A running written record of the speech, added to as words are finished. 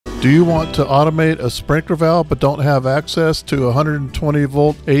Do you want to automate a sprinkler valve but don't have access to a 120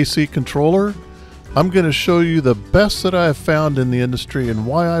 volt AC controller? I'm going to show you the best that I have found in the industry and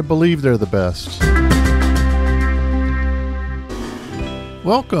why I believe they're the best.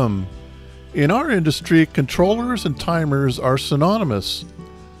 Welcome! In our industry, controllers and timers are synonymous.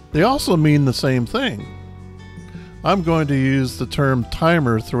 They also mean the same thing. I'm going to use the term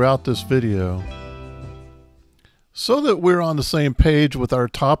timer throughout this video. So that we're on the same page with our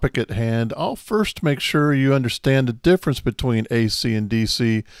topic at hand, I'll first make sure you understand the difference between AC and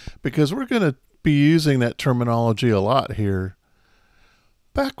DC, because we're going to be using that terminology a lot here.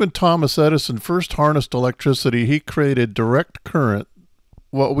 Back when Thomas Edison first harnessed electricity, he created direct current,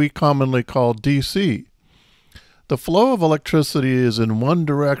 what we commonly call DC. The flow of electricity is in one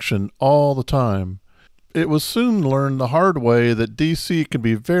direction all the time. It was soon learned the hard way that DC can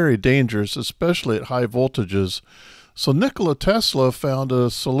be very dangerous, especially at high voltages. So Nikola Tesla found a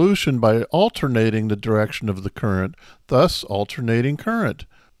solution by alternating the direction of the current, thus alternating current,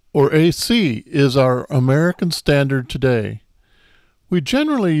 or AC is our American standard today. We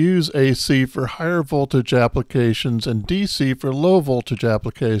generally use AC for higher voltage applications and DC for low voltage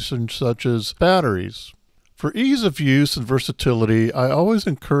applications such as batteries. For ease of use and versatility, I always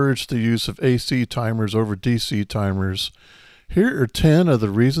encourage the use of AC timers over DC timers. Here are 10 of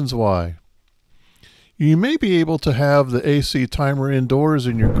the reasons why. You may be able to have the AC timer indoors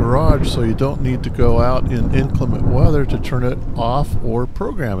in your garage so you don't need to go out in inclement weather to turn it off or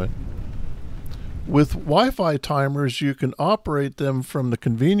program it. With Wi-Fi timers, you can operate them from the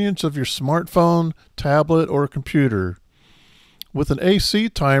convenience of your smartphone, tablet, or computer. With an AC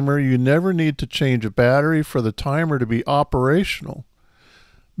timer, you never need to change a battery for the timer to be operational.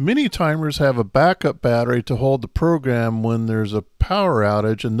 Many timers have a backup battery to hold the program when there's a power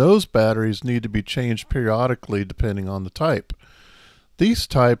outage, and those batteries need to be changed periodically depending on the type. These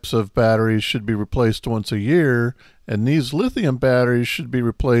types of batteries should be replaced once a year, and these lithium batteries should be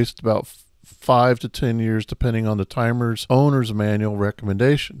replaced about 5 to 10 years depending on the timer's owner's manual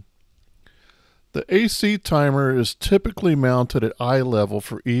recommendation. The AC timer is typically mounted at eye level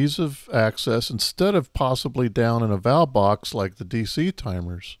for ease of access instead of possibly down in a valve box like the DC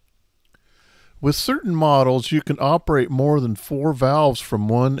timers. With certain models, you can operate more than 4 valves from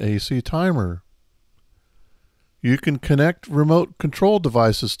one AC timer. You can connect remote control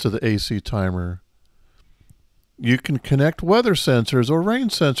devices to the AC timer. You can connect weather sensors or rain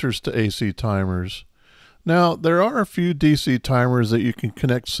sensors to AC timers. Now, there are a few DC timers that you can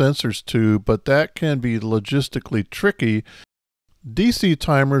connect sensors to, but that can be logistically tricky. DC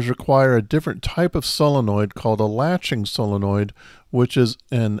timers require a different type of solenoid called a latching solenoid, which is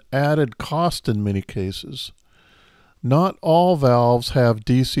an added cost in many cases. Not all valves have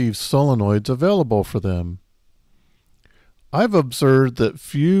DC solenoids available for them. I've observed that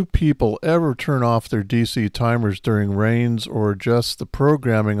few people ever turn off their DC timers during rains or adjust the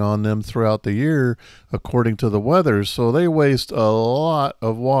programming on them throughout the year according to the weather, so they waste a lot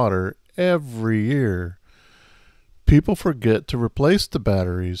of water every year. People forget to replace the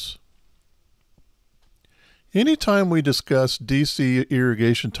batteries. Anytime we discuss DC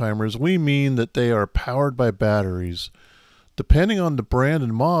irrigation timers, we mean that they are powered by batteries. Depending on the brand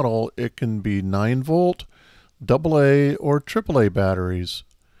and model, it can be 9 volt, AA or AAA batteries.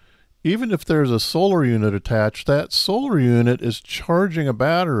 Even if there's a solar unit attached, that solar unit is charging a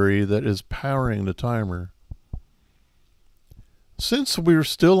battery that is powering the timer. Since we're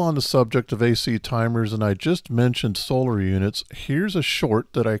still on the subject of AC timers and I just mentioned solar units, here's a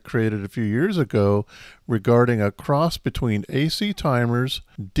short that I created a few years ago regarding a cross between AC timers,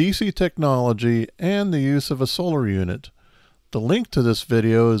 DC technology, and the use of a solar unit. The link to this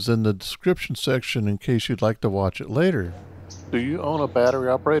video is in the description section in case you'd like to watch it later. Do you own a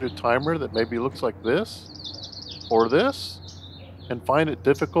battery-operated timer that maybe looks like this or this and find it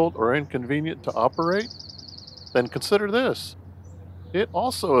difficult or inconvenient to operate? Then consider this. It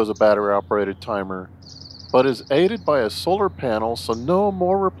also is a battery-operated timer, but is aided by a solar panel, so no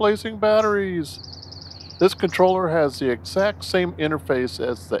more replacing batteries. This controller has the exact same interface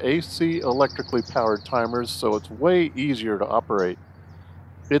as the AC electrically powered timers, so it's way easier to operate.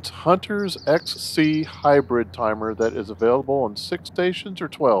 It's Hunter's XC hybrid timer that is available in 6 stations or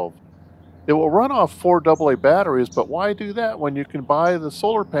 12. It will run off 4 AA batteries, but why do that when you can buy the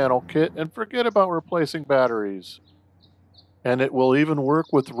solar panel kit and forget about replacing batteries? And it will even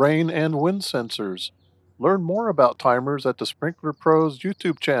work with rain and wind sensors. Learn more about timers at the Sprinkler Pros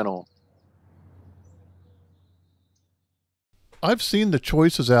YouTube channel. I've seen the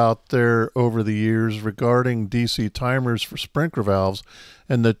choices out there over the years regarding DC timers for sprinkler valves,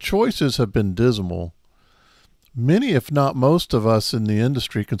 and the choices have been dismal. Many, if not most of us in the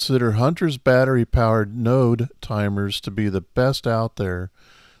industry, consider Hunter's battery-powered node timers to be the best out there.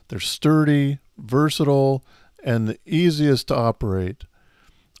 They're sturdy, versatile, and the easiest to operate.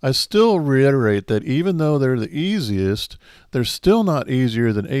 I still reiterate that even though they're the easiest, they're still not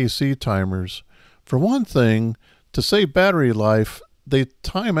easier than AC timers. For one thing, to save battery life, they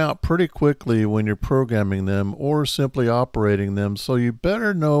time out pretty quickly when you're programming them or simply operating them, so you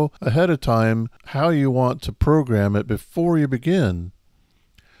better know ahead of time how you want to program it before you begin.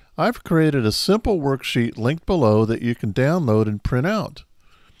 I've created a simple worksheet linked below that you can download and print out.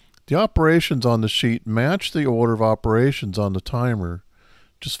 The operations on the sheet match the order of operations on the timer.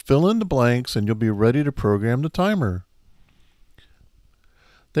 Just fill in the blanks and you'll be ready to program the timer.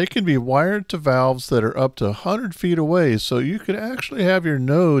 They can be wired to valves that are up to 100 feet away, so you could actually have your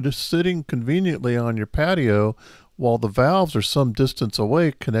node sitting conveniently on your patio while the valves are some distance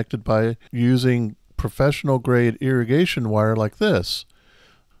away, connected by using professional grade irrigation wire like this.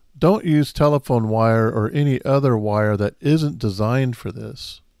 Don't use telephone wire or any other wire that isn't designed for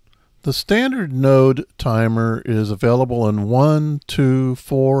this. The standard node timer is available in 1, 2,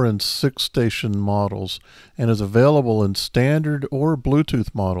 4, and 6 station models and is available in standard or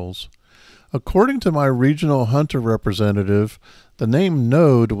Bluetooth models. According to my regional Hunter representative, the name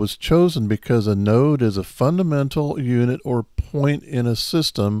node was chosen because a node is a fundamental unit or point in a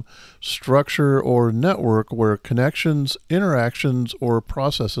system, structure, or network where connections, interactions, or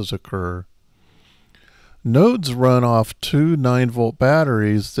processes occur. Nodes run off two 9-volt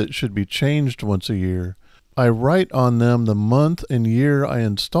batteries that should be changed once a year. I write on them the month and year I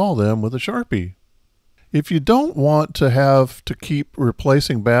install them with a Sharpie. If you don't want to have to keep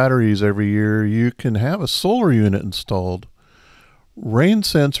replacing batteries every year, you can have a solar unit installed. Rain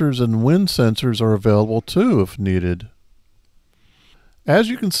sensors and wind sensors are available too if needed. As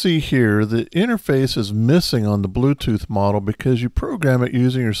you can see here, the interface is missing on the Bluetooth model because you program it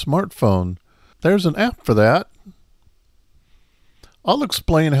using your smartphone. There's an app for that. I'll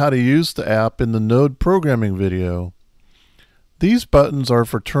explain how to use the app in the node programming video. These buttons are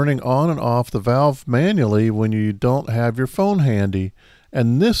for turning on and off the valve manually when you don't have your phone handy,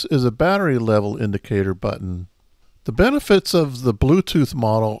 and this is a battery level indicator button. The benefits of the Bluetooth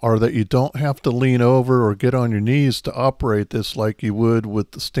model are that you don't have to lean over or get on your knees to operate this like you would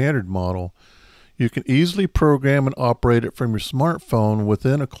with the standard model. You can easily program and operate it from your smartphone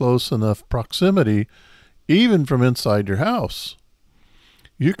within a close enough proximity, even from inside your house.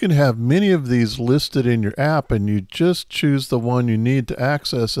 You can have many of these listed in your app and you just choose the one you need to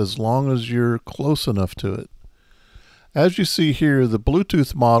access as long as you're close enough to it. As you see here, the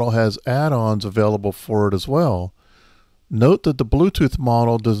Bluetooth model has add-ons available for it as well. Note that the Bluetooth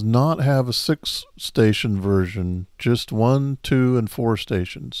model does not have a 6-station version, just 1, 2, and 4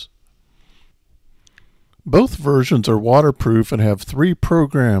 stations. Both versions are waterproof and have 3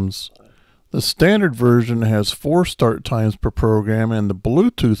 programs. The standard version has 4 start times per program and the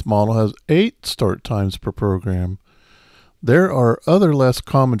Bluetooth model has 8 start times per program. There are other less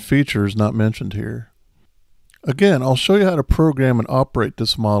common features not mentioned here. Again, I'll show you how to program and operate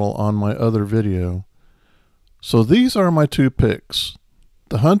this model on my other video. So these are my 2 picks,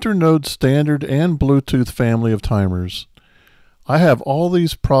 the Hunter Node Standard and Bluetooth family of timers. I have all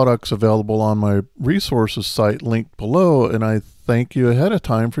these products available on my resources site linked below, and I thank you ahead of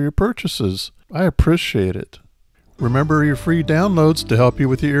time for your purchases. I appreciate it. Remember your free downloads to help you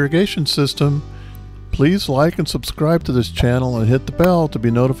with your irrigation system. Please like and subscribe to this channel and hit the bell to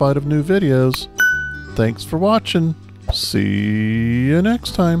be notified of new videos. Thanks for watching. See you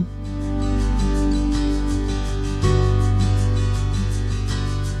next time.